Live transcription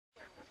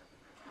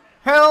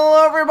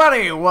Hello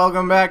everybody!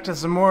 Welcome back to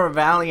some more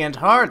Valiant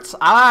Hearts.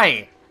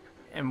 I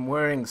am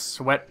wearing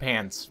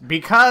sweatpants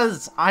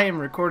because I am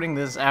recording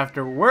this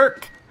after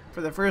work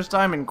for the first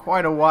time in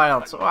quite a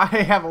while, so I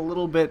have a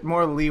little bit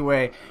more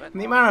leeway in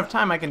the amount of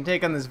time I can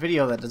take on this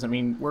video. That doesn't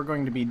mean we're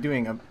going to be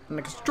doing an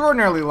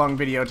extraordinarily long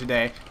video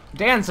today.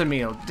 Dance,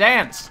 Emil,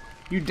 dance!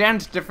 You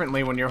dance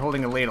differently when you're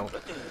holding a ladle.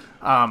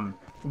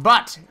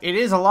 But it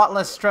is a lot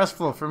less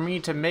stressful for me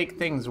to make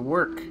things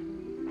work.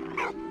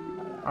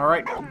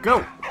 Alright,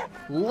 go!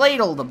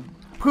 Ladle the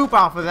poop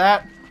off of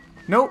that!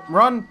 Nope,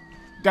 run!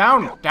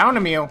 Down! Down,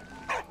 Emil!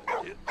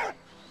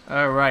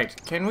 Alright,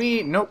 can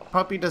we... Nope,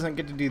 puppy doesn't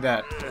get to do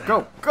that.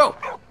 Go! Go!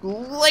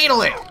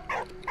 Ladle it!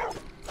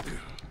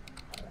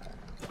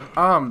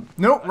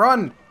 Nope,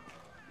 run!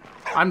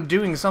 I'm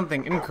doing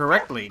something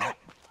incorrectly.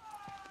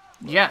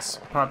 Yes,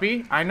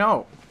 puppy, I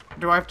know.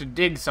 Do I have to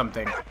dig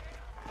something?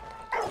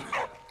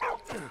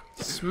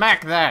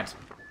 Smack that!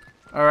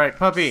 Alright,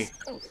 puppy.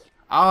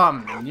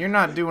 You're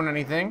not doing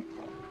anything.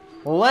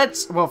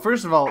 Well,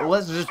 first of all,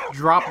 let's just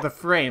drop the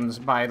frames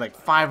by like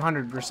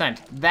 500%.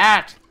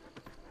 That,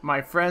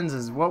 my friends,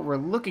 is what we're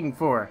looking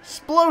for.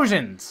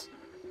 Explosions!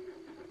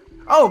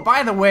 Oh,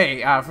 by the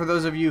way, for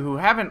those of you who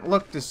haven't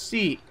looked to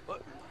see,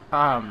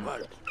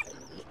 oh,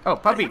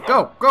 puppy,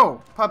 go,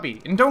 go, puppy,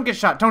 and don't get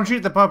shot, don't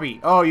shoot the puppy.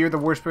 Oh, you're the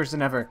worst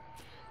person ever,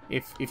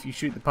 if you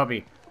shoot the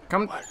puppy.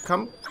 Come,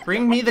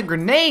 bring me the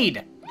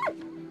grenade!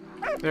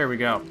 There we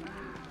go.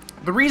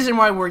 The reason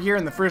why we're here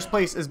in the first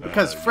place is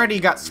because Freddie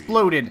got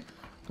exploded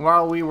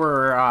while we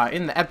were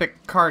in the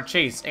epic car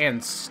chase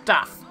and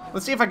stuff.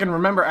 Let's see if I can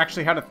remember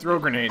actually how to throw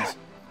grenades.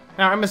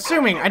 Now, I'm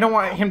assuming I don't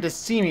want him to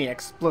see me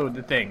explode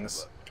the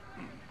things.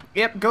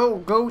 Yep,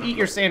 go eat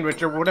your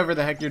sandwich or whatever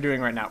the heck you're doing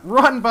right now.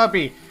 Run,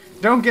 puppy!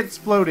 Don't get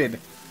exploded.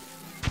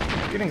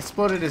 Getting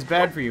exploded is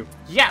bad for you.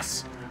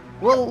 Yes!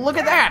 Well, look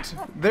at that!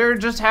 There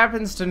just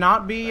happens to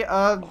not be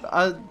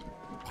a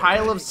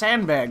pile of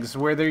sandbags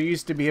where there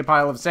used to be a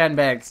pile of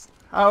sandbags.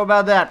 How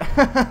about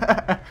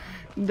that?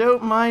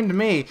 Don't mind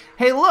me.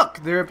 Hey,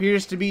 look! There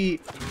appears to be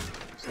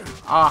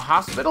a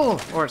hospital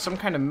or some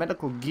kind of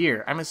medical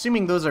gear. I'm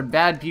assuming those are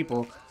bad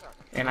people,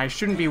 and I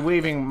shouldn't be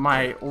waving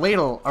my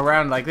ladle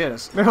around like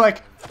this. They're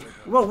like,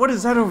 whoa, what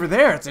is that over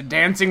there? It's a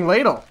dancing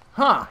ladle.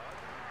 Huh.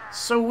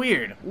 So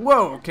weird.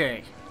 Whoa,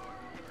 okay.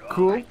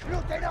 Cool.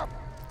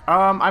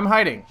 I'm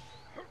hiding.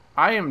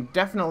 I am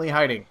definitely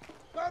hiding.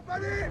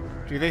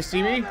 Do they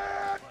see me?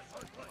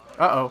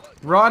 Uh-oh.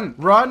 Run,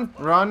 run,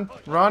 run,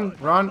 run,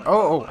 run.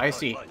 Oh, I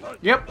see.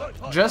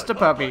 Yep, just a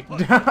puppy.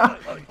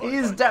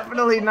 He's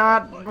definitely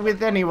not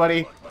with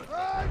anybody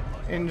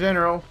in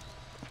general.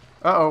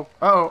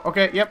 Uh-oh,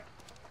 okay, yep.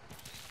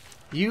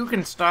 You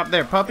can stop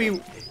there, puppy.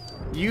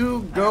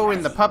 You go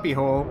in the puppy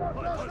hole.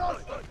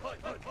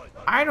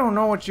 I don't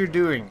know what you're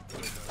doing.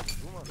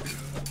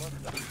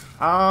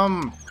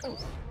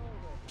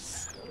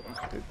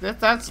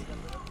 That's...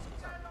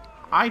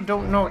 I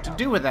don't know what to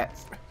do with that.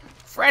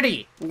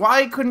 Freddie,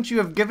 why couldn't you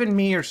have given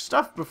me your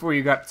stuff before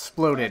you got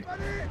exploded?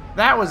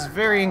 That was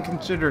very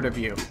inconsiderate of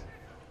you.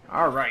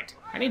 Alright,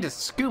 I need to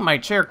scoot my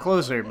chair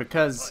closer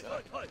because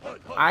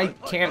I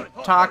can't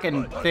talk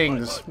and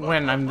things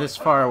when I'm this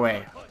far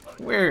away.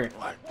 Where?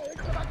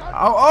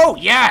 Oh,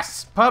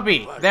 yes!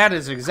 Puppy! That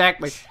is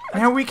exactly...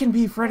 Now we can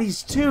be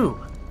Freddy's too!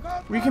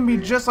 We can be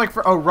just like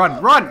oh, run,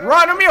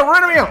 Emil,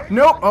 run, Emil!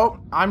 Nope, oh,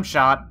 I'm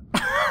shot.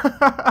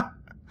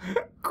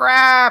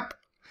 Crap!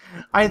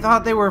 I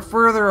thought they were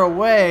further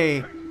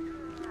away.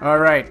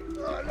 Alright.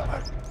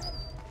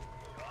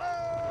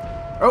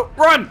 Oh,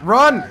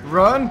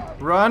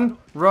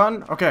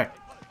 run! Okay.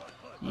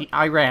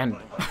 I ran.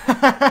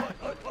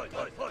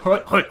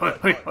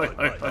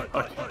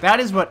 That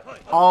is what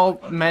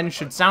all men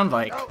should sound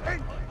like.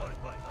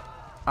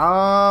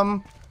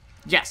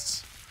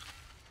 Yes.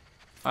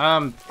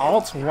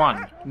 Alt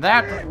 1.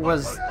 That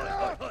was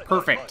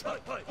perfect.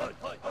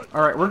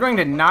 Alright, we're going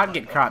to not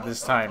get caught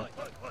this time.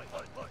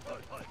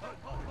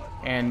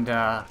 And,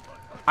 I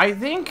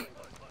think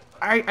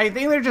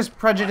they're just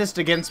prejudiced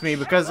against me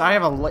because I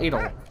have a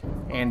ladle.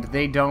 And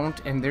they don't,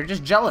 and they're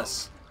just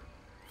jealous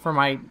for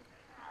my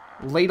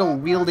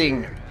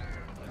ladle-wielding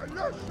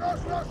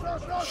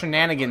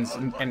shenanigans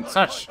and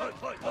such.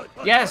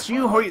 Yes,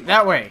 you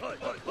that way.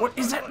 What,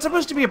 is that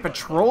supposed to be a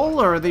patrol,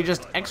 or are they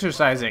just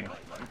exercising?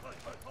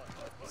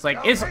 It's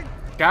like,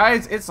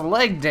 guys, it's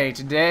leg day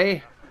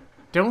today.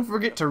 Don't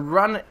forget to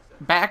run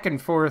back and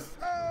forth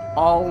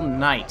all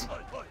night.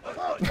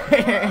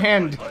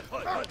 And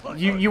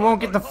you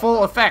won't get the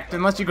full effect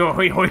unless you go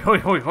hoi hoi hoi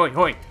hoi hoi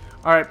hoi.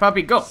 Alright,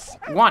 puppy, go.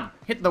 One.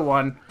 Hit the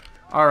one.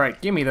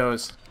 Alright, give me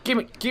those. Give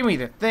me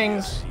the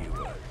things.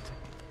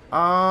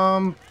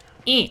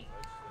 E.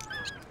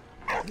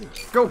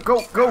 Go.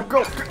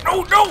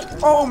 Oh no!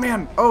 Oh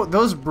man! Oh,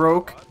 those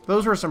broke.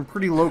 Those were some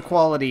pretty low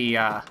quality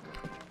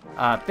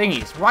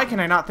thingies. Why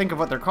can I not think of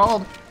what they're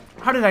called?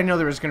 How did I know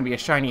there was gonna be a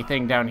shiny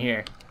thing down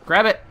here?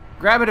 Grab it,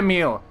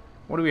 Emil.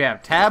 What do we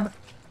have? Tab?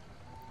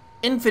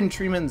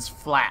 Infantryman's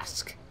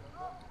flask.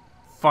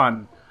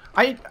 Fun.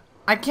 I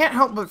can't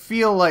help but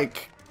feel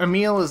like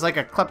Emil is like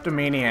a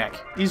kleptomaniac.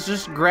 He's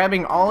just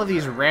grabbing all of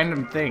these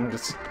random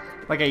things,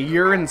 like a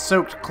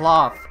urine-soaked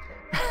cloth.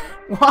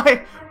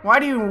 Why? Why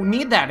do you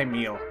need that,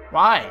 Emil?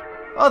 Why?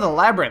 Oh, the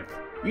labyrinth.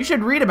 You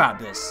should read about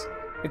this.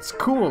 It's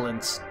cool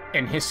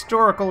and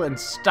historical and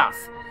stuff.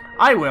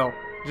 I will,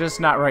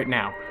 just not right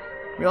now.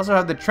 We also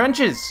have the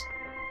trenches.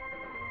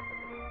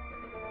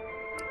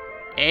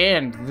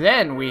 And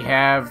then we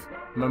have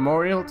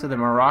Memorial to the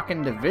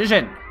Moroccan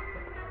Division.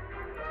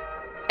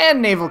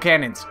 And naval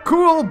cannons.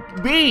 Cool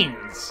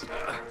beans!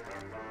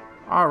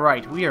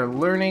 Alright, we are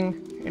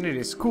learning, and it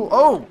is cool.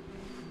 Oh!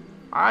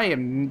 I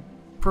am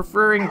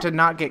preferring to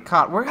not get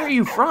caught. Where are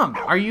you from?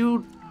 Are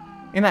you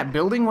in that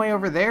building way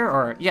over there?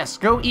 Or, yes,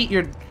 go eat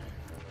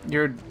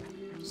your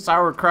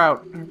sauerkraut,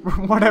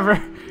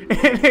 whatever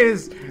it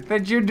is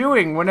that you're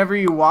doing whenever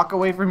you walk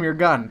away from your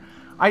gun.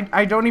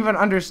 I don't even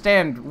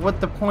understand what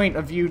the point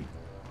of you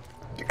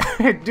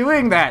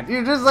doing that.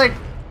 You're just like,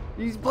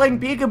 he's playing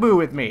peekaboo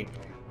with me.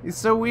 He's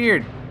so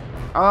weird.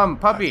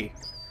 Puppy.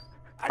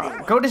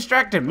 Go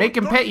distract him. Make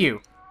him pet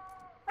you.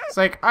 It's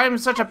like, I'm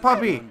such a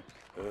puppy.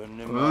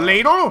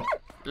 Ladle?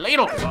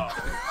 Ladle.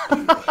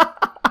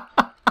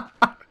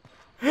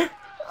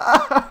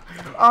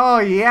 Oh,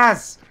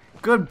 yes.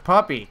 Good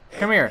puppy.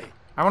 Come here.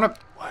 I wanna...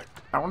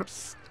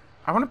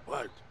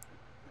 What?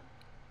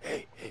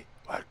 Hey,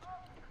 what?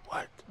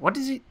 What? What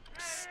is he...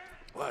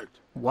 What?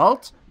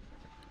 Walt?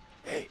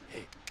 Hey.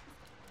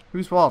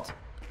 Who's Walt?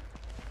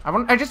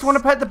 I just want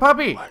to pet the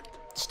puppy. What?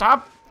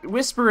 Stop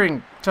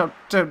whispering to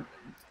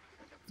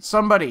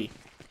somebody.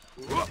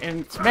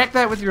 And smack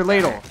that with your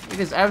ladle. It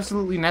is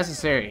absolutely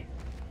necessary.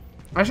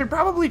 I should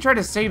probably try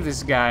to save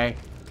this guy.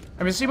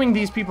 I'm assuming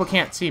these people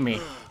can't see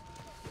me.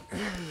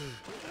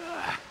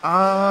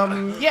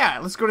 Yeah,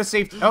 let's go to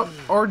safety. Oh,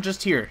 or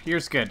just here.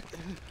 Here's good.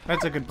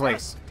 That's a good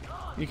place.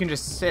 You can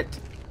just sit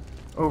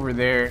over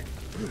there.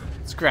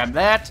 Let's grab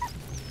that.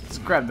 Let's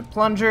grab the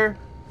plunger.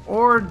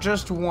 Or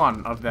just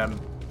one of them.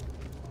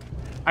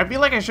 I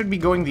feel like I should be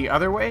going the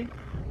other way.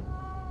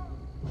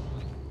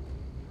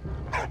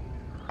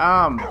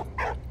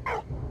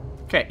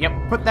 Okay, yep,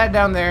 put that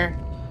down there.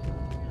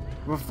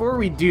 Before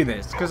we do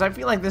this, because I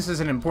feel like this is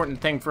an important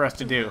thing for us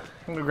to do.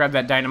 I'm gonna grab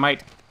that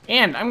dynamite.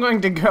 And I'm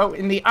going to go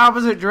in the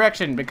opposite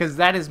direction, because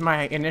that is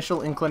my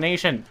initial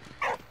inclination.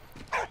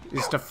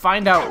 Is to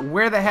find out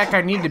where the heck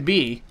I need to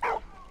be,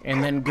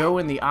 and then go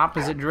in the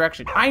opposite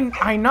direction.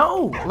 I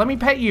know! Let me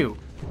pet you!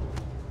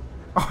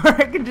 Or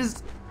I can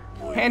just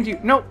hand you...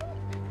 Nope!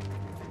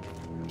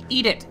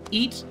 Eat it!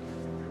 Eat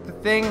the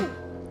thing.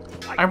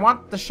 I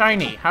want the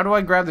shiny. How do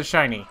I grab the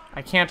shiny?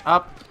 I can't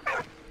up.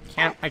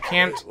 I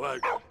can't.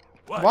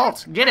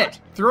 Walt, get it!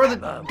 Throw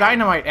the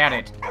dynamite at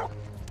it.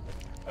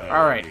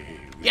 Alright.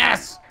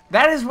 Yes!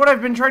 That is what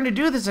I've been trying to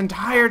do this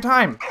entire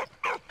time.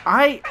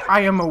 I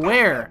am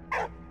aware.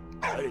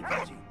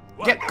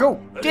 Go!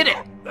 Get it!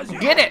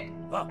 Get it!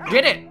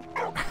 Get it!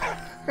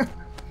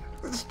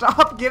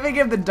 Stop giving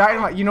him the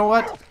dynamite. You know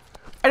what?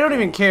 I don't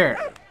even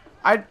care.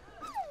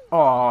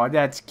 Oh,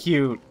 that's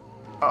cute.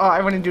 Oh,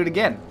 I want to do it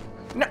again.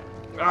 No.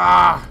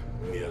 Ah.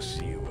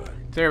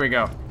 There we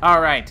go.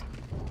 Alright.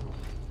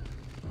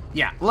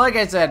 Yeah, like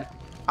I said,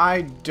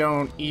 I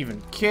don't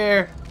even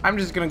care. I'm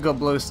just gonna go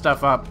blow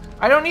stuff up.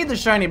 I don't need the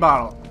shiny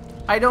bottle.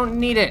 I don't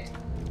need it.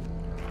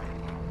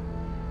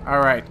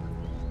 Alright.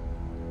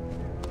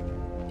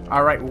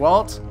 Alright,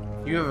 Walt.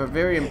 You have a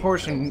very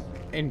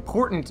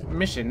important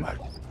mission.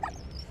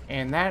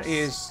 And that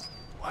is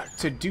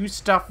to do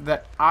stuff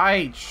that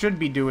I should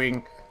be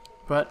doing,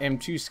 but am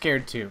too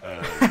scared to.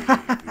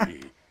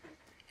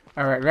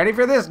 Alright, ready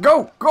for this?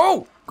 Go!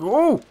 Go!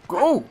 Go!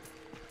 Go!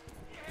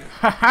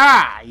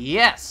 Haha!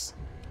 Yes!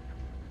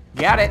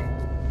 Got it!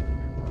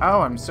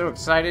 Oh, I'm so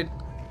excited.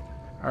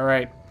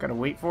 Alright, gotta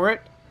wait for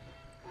it.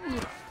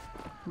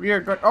 We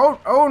are good. Oh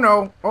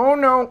no! Oh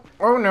no!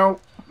 Oh no!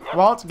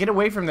 Walt, get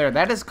away from there.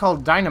 That is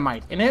called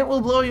dynamite, and it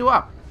will blow you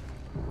up.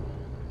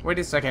 Wait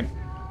a second.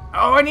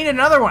 Oh, I need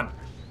another one!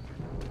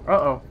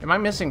 Uh-oh, am I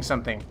missing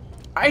something?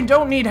 I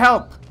don't need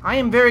help! I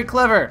am very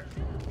clever!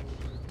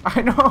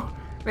 I know!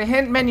 The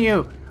hint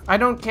menu! I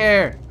don't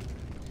care!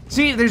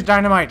 See, there's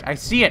dynamite! I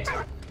see it!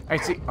 I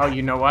see- Oh,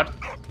 you know what?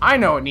 I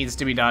know what needs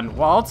to be done,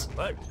 Walt!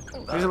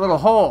 There's a little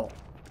hole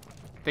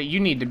that you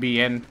need to be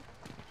in.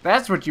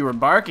 That's what you were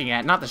barking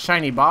at, not the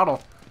shiny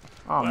bottle.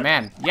 Oh,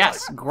 man.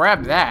 Yes,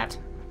 grab that.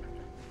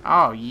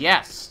 Oh,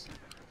 yes.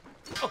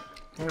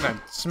 I'm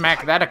gonna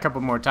smack that a couple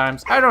more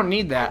times. I don't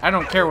need that. I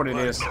don't care what it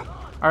is.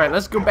 Alright,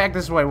 let's go back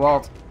this way,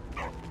 Walt.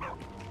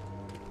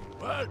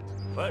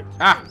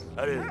 Ah!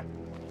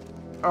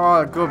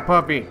 Oh, good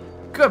puppy.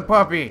 Good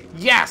puppy.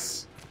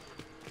 Yes!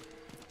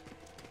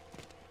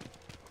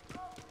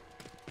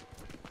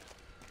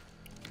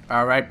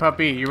 Alright,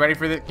 puppy. You ready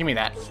for this? Give me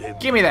that.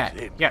 Give me that.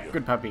 Yeah,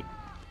 good puppy.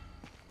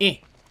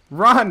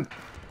 Run!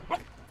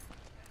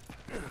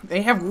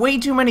 They have way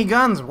too many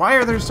guns. Why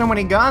are there so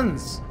many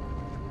guns?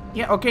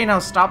 Yeah, okay, now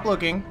stop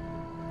looking.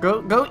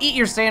 Go eat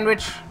your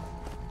sandwich.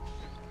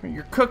 Or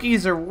your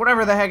cookies or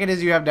whatever the heck it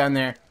is you have down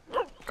there.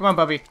 Come on,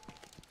 puppy.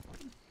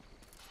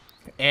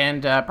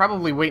 and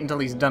probably wait until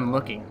he's done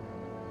looking.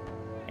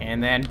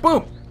 And then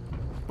boom!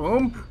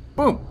 Boom!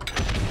 Boom!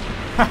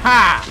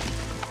 Haha!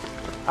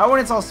 Oh,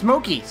 and it's all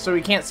smoky, so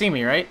he can't see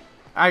me, right?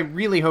 I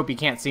really hope he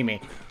can't see me.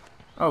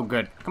 Oh,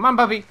 good. Come on,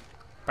 puppy.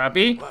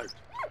 Puppy.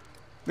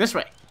 This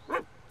way.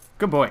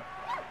 Good boy.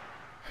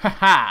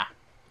 Haha!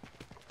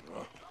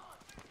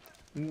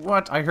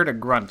 What? I heard a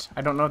grunt.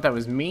 I don't know if that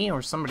was me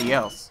or somebody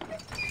else.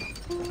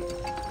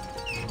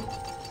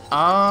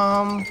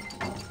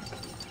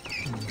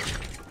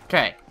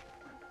 Okay.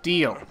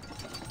 Deal.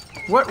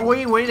 What?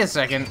 Wait a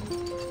second.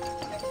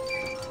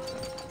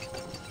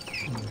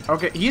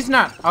 Okay, he's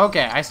not...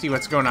 Okay, I see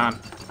what's going on.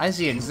 I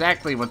see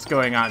exactly what's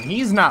going on.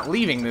 He's not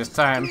leaving this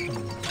time.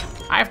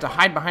 I have to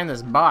hide behind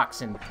this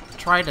box and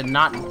try to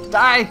not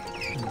die.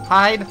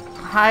 Hide.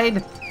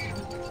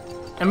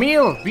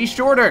 Emil, be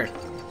shorter.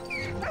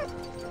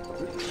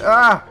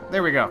 Ah,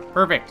 there we go.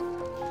 Perfect.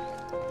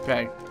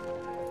 Okay.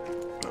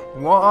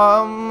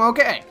 Well,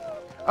 okay.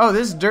 Oh,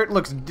 this dirt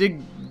looks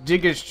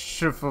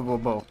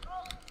diggishable.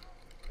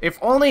 If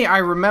only I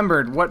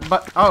remembered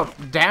what oh,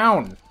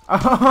 down.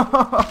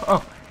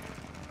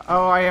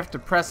 Oh, I have to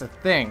press a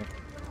thing.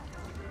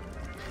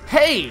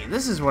 Hey,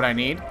 this is what I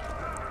need.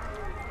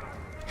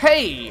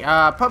 Hey,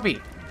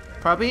 puppy.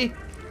 Puppy?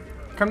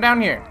 Come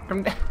down here.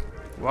 Come down.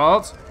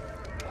 Walt?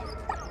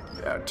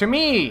 To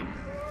me.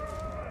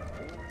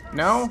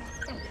 No?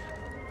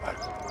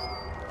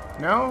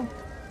 No?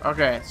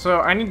 Okay,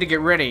 so I need to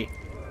get ready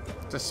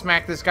to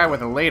smack this guy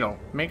with a ladle.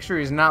 Make sure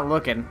he's not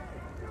looking.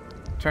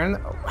 Turn the...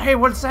 Hey,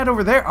 what's that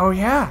over there? Oh,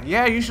 yeah.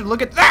 Yeah, you should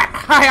look at that.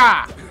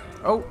 Hiya!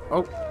 Oh.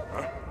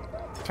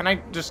 Can I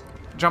just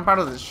jump out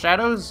of the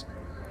shadows?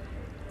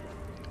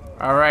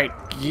 Alright,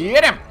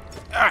 get him!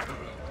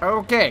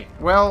 Okay,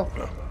 well,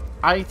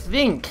 I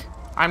think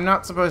I'm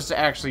not supposed to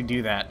actually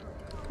do that.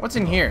 What's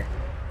in here?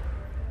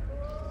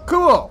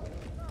 Cool!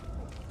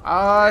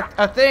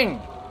 A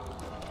thing.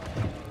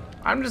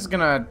 I'm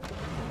gonna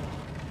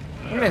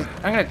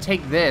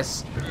take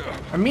this.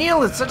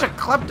 Emil is such a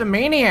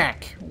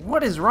kleptomaniac.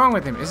 What is wrong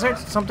with him? Is there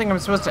something I'm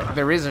supposed to...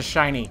 There is a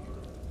shiny.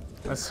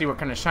 Let's see what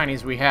kind of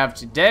shinies we have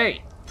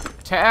today.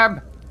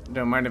 Tab.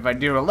 Don't mind if I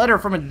do. A letter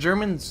from a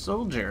German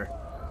soldier.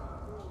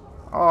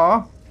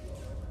 Aw.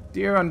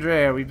 Dear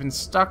Andrea, we've been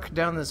stuck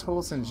down this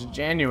hole since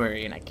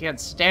January, and I can't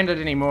stand it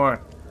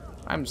anymore.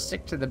 I'm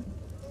sick to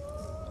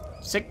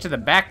the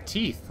back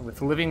teeth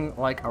with living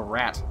like a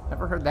rat.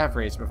 Never heard that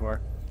phrase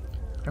before.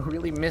 I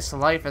really miss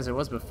life as it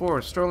was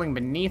before, strolling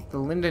beneath the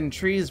linden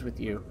trees with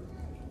you.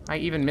 I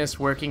even miss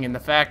working in the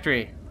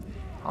factory.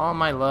 All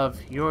my love,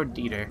 your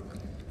Dieter.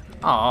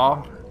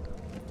 Aww.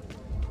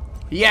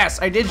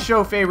 Yes, I did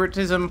show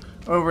favoritism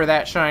over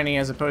that shiny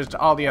as opposed to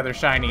all the other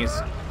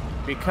shinies.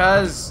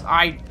 Because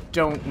I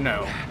don't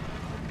know.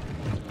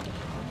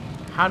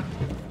 How...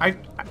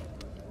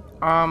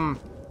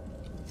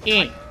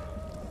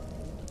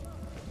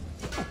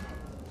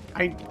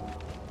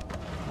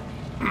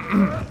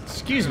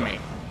 Excuse me.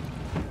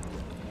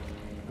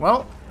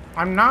 Well,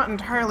 I'm not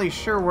entirely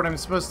sure what I'm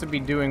supposed to be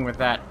doing with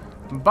that,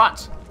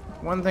 but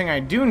one thing I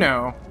do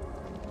know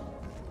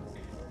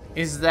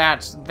is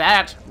that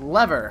that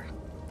lever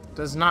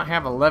does not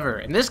have a lever,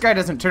 and this guy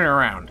doesn't turn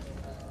around.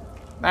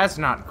 That's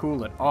not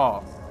cool at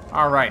all.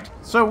 Alright,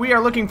 so we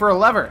are looking for a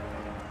lever.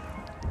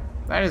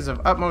 That is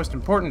of utmost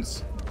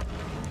importance.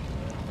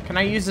 Can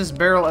I use this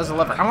barrel as a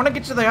lever? I want to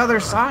get to the other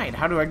side.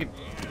 How do I get...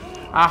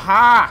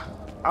 Aha!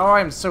 Oh,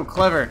 I'm so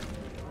clever.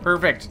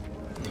 Perfect.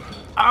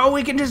 Oh,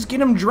 we can just get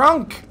him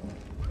drunk.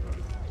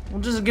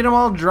 We'll just get him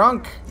all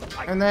drunk.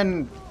 And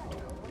then...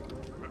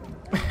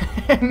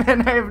 and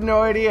then I have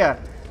no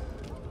idea.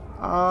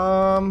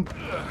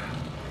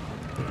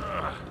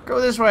 Go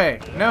this way.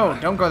 No,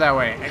 don't go that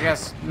way. I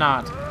guess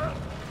not.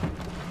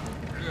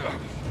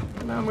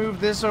 Now move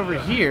this over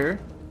here.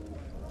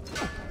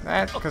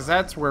 Because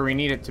that's where we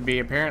need it to be,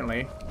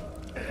 apparently.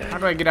 How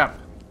do I get up?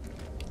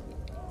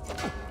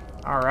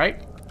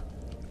 Alright.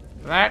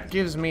 That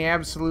gives me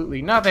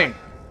absolutely nothing.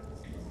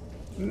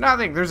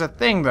 Nothing. There's a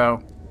thing,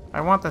 though. I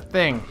want the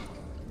thing.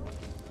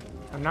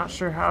 I'm not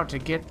sure how to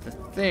get the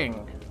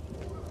thing.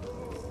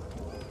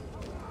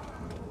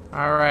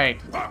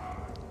 Alright.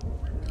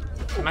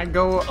 Can I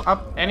go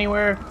up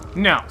anywhere?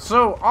 No.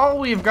 So, all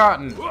we've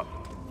gotten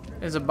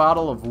is a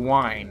bottle of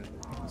wine.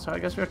 So I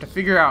guess we have to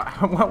figure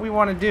out what we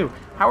want to do.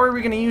 How are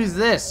we going to use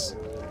this?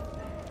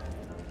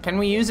 Can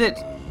we use it?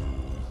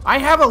 I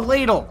have a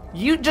ladle.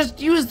 You just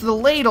use the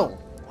ladle.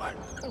 What?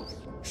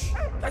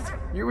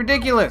 You're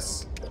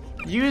ridiculous.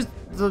 Use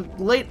the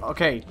ladle.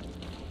 Okay.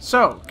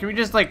 So, can we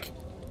just like...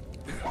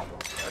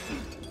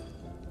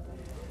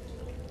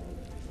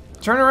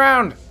 Turn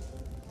around.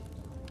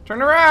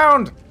 Turn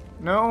around.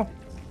 No.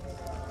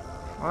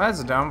 Well,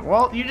 that's dumb.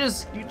 Well, you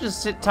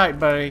just sit tight,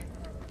 buddy.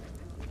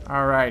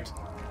 All right.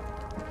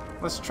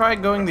 Let's try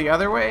going the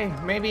other way,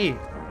 maybe.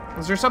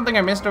 Is there something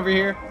I missed over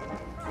here?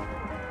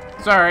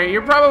 Sorry,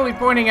 you're probably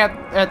pointing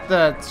at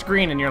the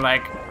screen and you're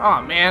like,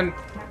 oh man,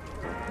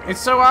 it's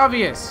so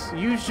obvious.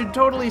 You should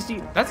totally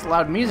see. That's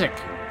loud music.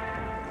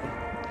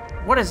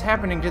 What is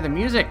happening to the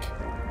music?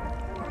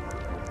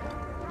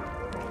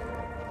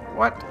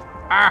 What?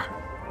 Ah!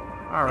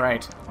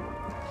 Alright.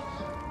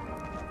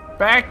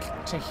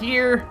 Back to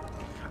here.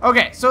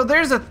 Okay, so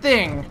there's a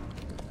thing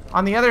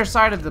on the other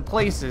side of the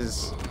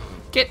places.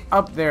 Get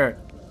up there.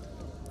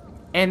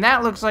 And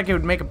that looks like it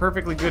would make a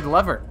perfectly good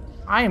lever.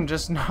 I am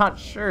just not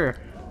sure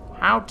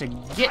how to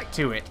get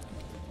to it.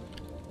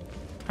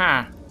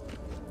 Huh.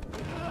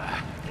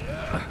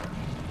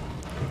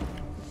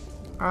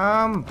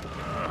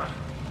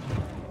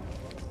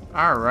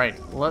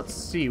 Alright, let's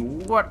see.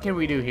 What can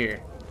we do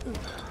here?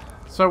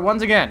 So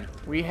once again,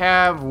 we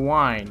have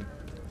wine.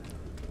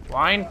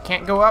 Wine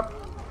can't go up.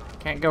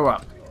 Can't go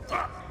up.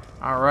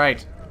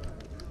 Alright.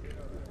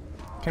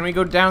 Can we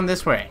go down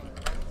this way?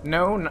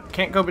 No,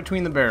 can't go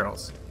between the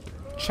barrels.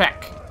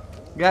 Check.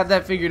 Got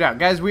that figured out.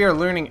 Guys, we are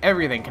learning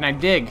everything. Can I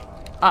dig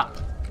up?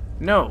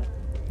 No.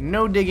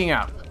 No digging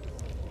up.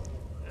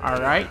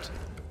 Alright.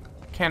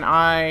 Can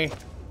I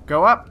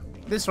go up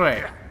this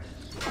way?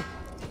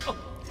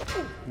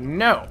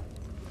 No.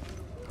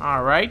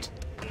 Alright.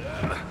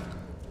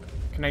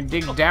 Can I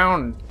dig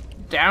down?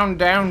 Down,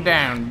 down,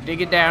 down.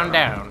 Dig it down,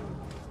 down.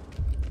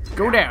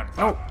 Go down.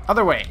 No,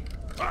 other way.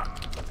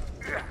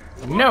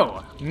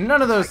 No.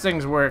 None of those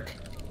things work.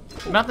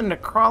 Nothing to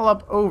crawl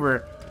up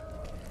over.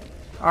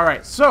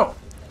 Alright, so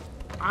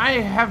I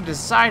have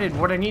decided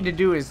what I need to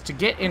do is to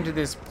get into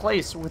this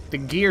place with the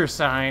gear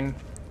sign.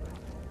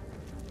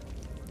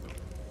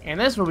 And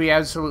this will be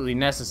absolutely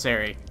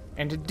necessary.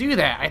 And to do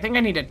that, I think I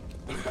need to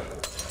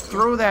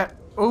throw that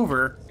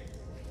over.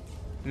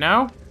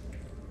 No?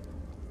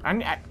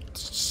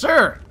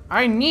 Sir,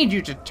 I need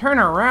you to turn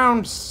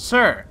around,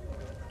 sir.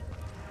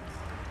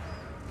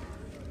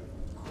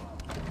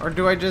 Or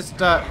do I just,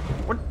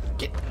 what?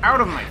 Get out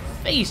of my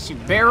face, you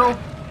barrel.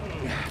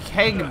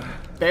 Keg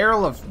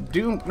barrel of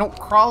doom. No,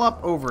 crawl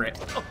up over it.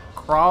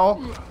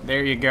 Crawl.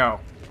 There you go.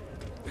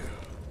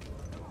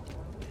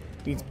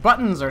 These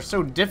buttons are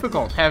so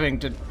difficult, having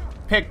to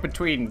pick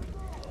between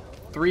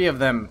 3 of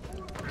them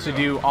to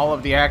do all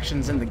of the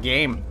actions in the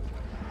game.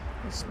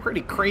 It's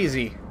pretty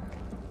crazy.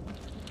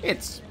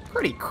 It's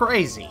pretty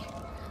crazy.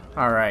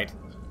 Alright.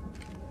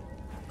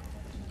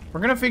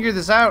 We're gonna figure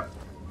this out.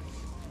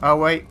 Oh,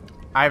 wait.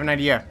 I have an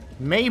idea.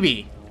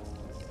 Maybe.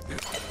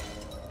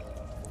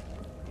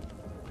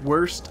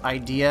 Worst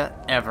idea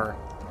ever.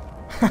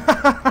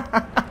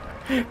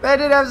 That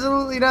did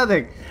absolutely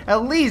nothing.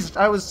 At least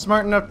I was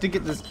smart enough to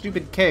get the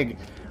stupid keg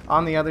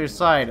on the other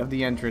side of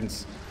the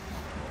entrance.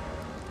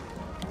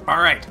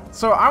 Alright,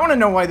 so I want to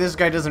know why this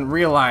guy doesn't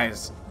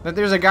realize that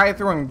there's a guy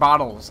throwing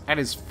bottles at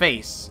his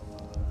face.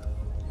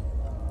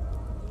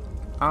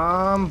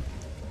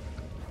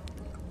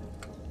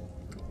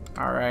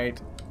 Alright.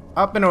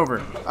 Up and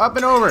over. Up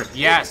and over.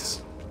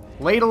 Yes.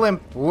 Ladle him.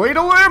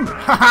 Ladle him!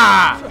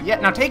 Haha! Yeah,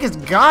 now take his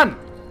gun.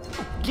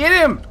 Get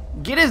him!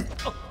 Get his...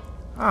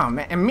 Oh,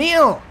 man.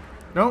 Emil!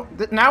 No,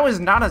 now is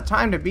not a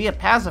time to be a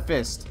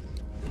pacifist.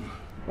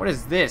 What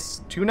is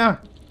this? Tuna?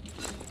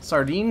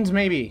 Sardines,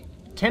 maybe?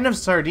 Tin of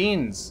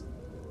sardines.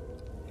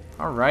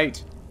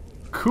 Alright.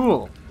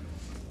 Cool.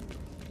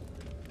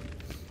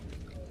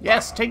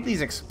 Yes, take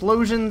these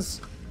explosions.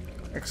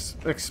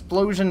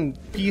 Explosion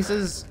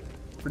pieces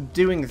for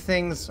doing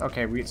things.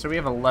 Okay, so we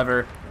have a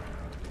lever.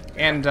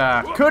 And,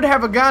 could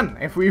have a gun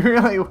if we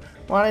really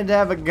wanted to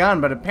have a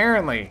gun, but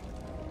apparently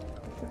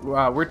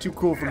we're too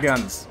cool for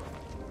guns.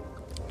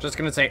 Just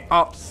gonna say,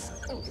 oh,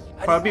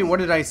 puppy, what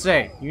did I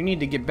say? You need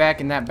to get back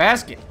in that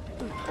basket.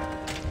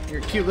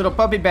 Your cute little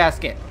puppy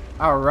basket.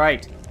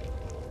 Alright.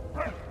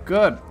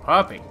 Good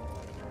puppy.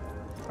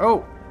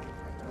 Oh,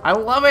 I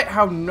love it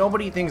how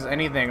nobody thinks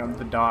anything of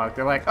the dog.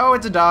 They're like, oh,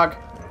 it's a dog.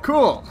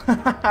 Cool.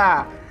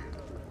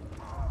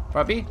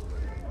 Puppy?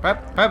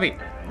 Puppy.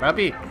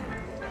 Puppy.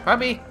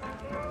 Puppy.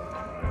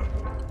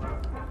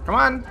 Come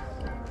on.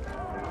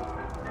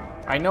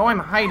 I know I'm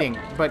hiding,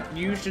 but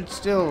you should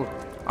still...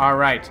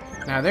 Alright.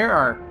 Now there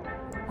are...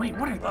 Wait,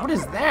 what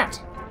is that?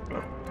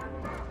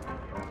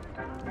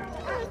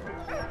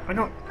 I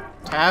don't...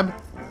 Tab?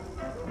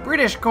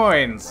 British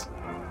coins.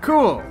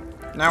 Cool.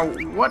 Now,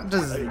 what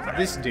does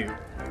this do?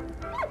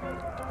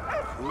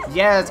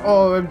 Yes,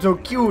 oh, I'm so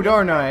cute,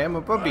 aren't I? I'm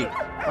a puppy.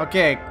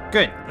 Okay,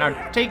 good. Now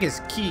take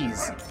his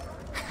keys.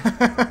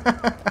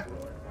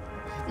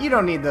 You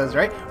don't need those,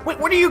 right? Wait,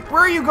 where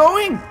are you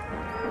going?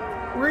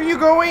 Where are you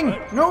going?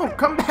 No,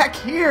 come back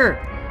here.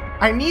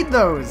 I need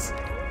those.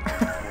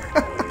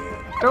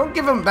 Don't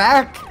give them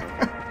back.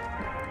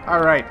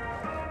 Alright.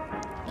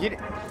 Get it.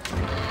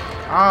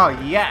 Oh,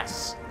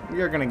 yes.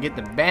 We are gonna get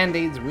the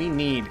band-aids we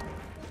need.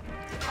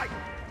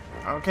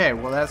 Okay,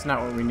 well that's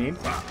not what we need.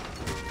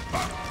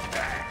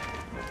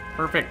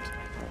 Perfect.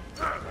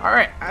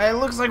 Alright, it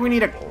looks like we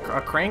need a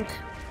crank.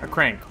 A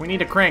crank. We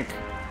need a crank.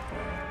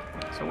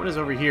 So what is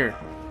over here?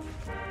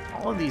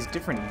 All of these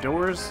different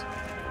doors.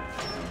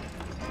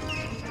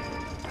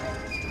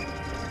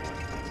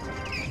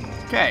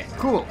 Okay,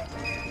 cool.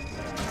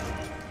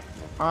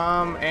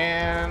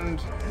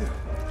 And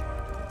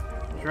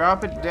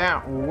drop it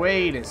down.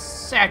 Wait a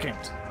second.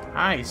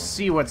 I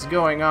see what's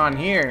going on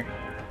here.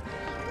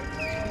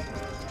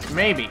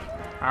 Maybe.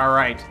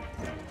 Alright.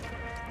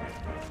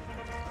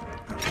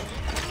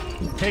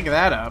 pick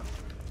that up.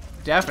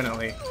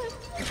 Definitely.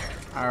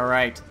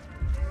 Alright.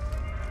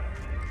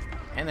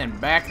 And then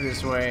back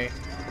this way.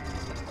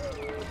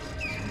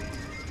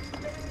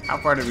 How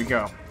far did we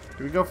go?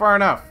 Did we go far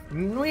enough?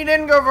 We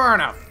didn't go far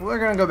enough. We're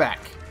gonna go back.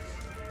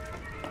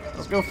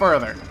 Let's go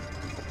further.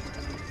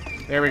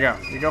 There we go.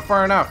 We go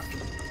far enough.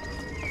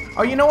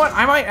 Oh, you know what?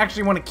 I might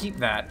actually want to keep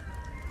that.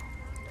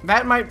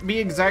 That might be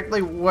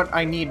exactly what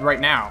I need right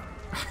now.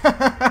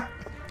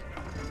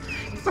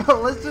 So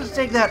let's just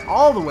take that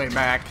all the way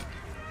back.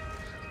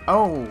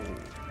 Oh.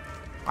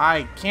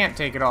 I can't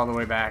take it all the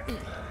way back.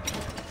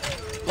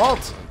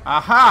 Walt!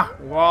 Aha!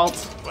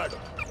 Walt!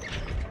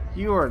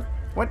 You are...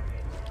 What?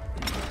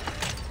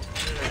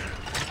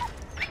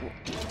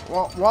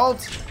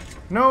 Walt!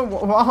 No,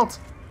 Walt!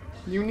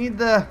 You need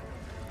the...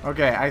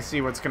 Okay, I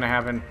see what's gonna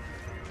happen.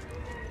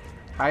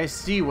 I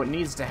see what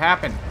needs to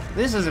happen.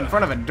 This is in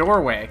front of a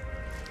doorway.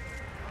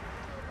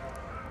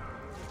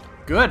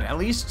 Good, at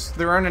least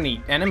there aren't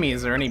any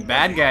enemies or any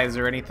bad guys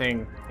or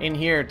anything in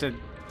here to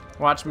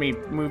watch me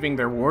moving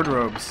their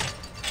wardrobes.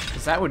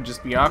 Because that would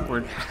just be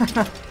awkward.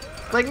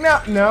 Like,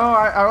 no,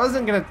 I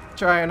wasn't gonna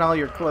try on all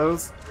your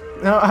clothes.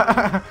 No,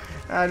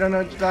 I don't know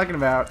what you're talking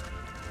about.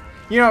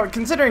 You know,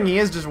 considering he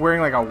is just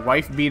wearing like a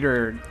wife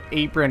beater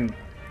apron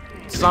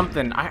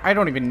something, I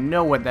don't even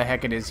know what the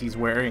heck it is he's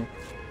wearing.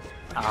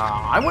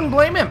 I wouldn't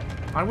blame him.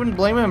 I wouldn't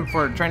blame him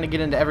for trying to get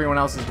into everyone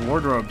else's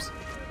wardrobes.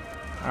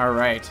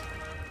 Alright.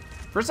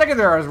 For a second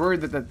there, I was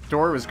worried that the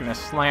door was gonna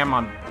slam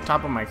on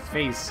top of my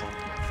face.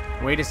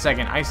 Wait a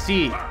second, I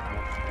see.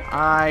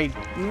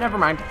 Never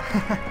mind.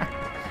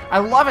 I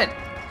love it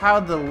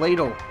how the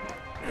ladle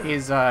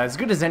is as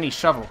good as any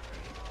shovel.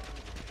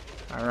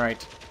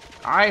 Alright.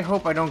 I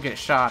hope I don't get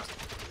shot.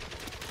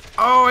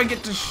 Oh, I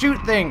get to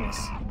shoot things!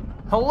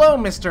 Hello,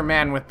 Mr.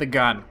 Man with the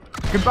gun.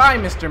 Goodbye,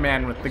 Mr.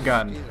 Man with the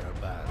gun.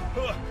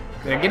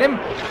 Did I get him?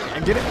 Did I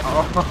get him?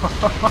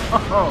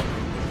 Oh.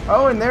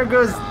 Oh, and there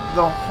goes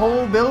the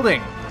whole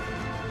building.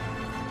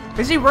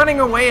 Is he running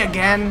away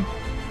again?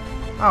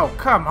 Oh,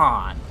 come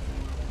on.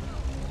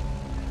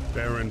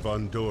 Baron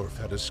von Dorf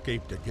had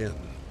escaped again,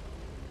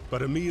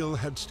 but Emil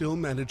had still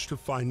managed to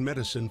find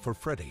medicine for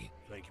Freddie.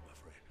 Thank you, my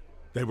friend.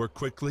 They were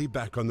quickly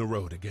back on the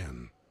road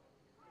again.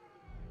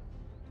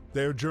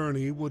 Their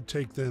journey would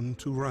take them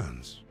to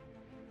Rans,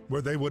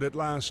 where they would at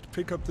last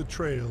pick up the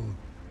trail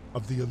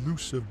of the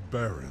elusive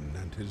Baron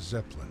and his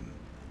Zeppelin.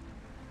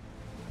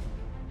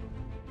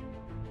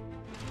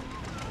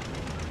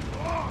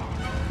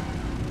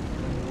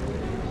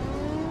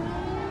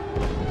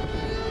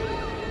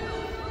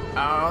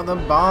 Oh, the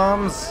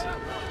bombs.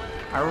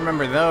 I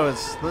remember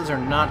those. Those are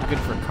not good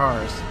for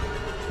cars.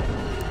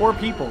 Or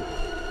people.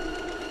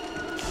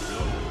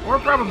 Or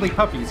probably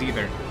puppies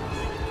either.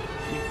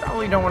 You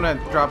probably don't want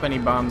to drop any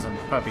bombs on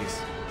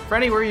puppies.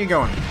 Freddie, where are you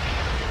going?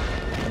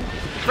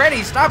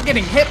 Freddie, stop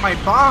getting hit by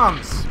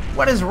bombs!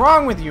 What is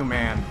wrong with you,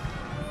 man?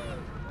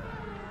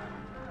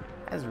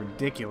 That's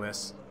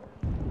ridiculous.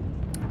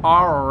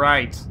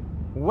 Alright.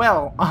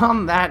 Well,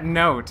 on that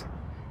note,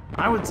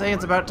 I would say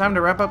it's about time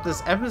to wrap up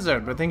this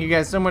episode, but thank you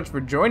guys so much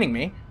for joining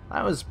me.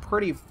 That was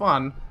pretty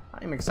fun.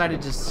 I'm excited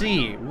to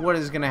see what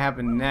is going to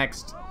happen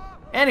next.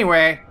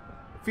 Anyway,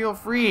 feel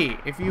free,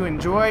 if you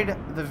enjoyed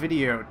the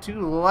video,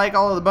 to like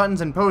all of the buttons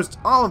and post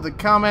all of the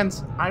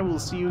comments. I will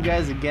see you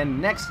guys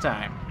again next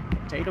time.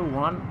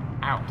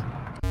 Potato1 out.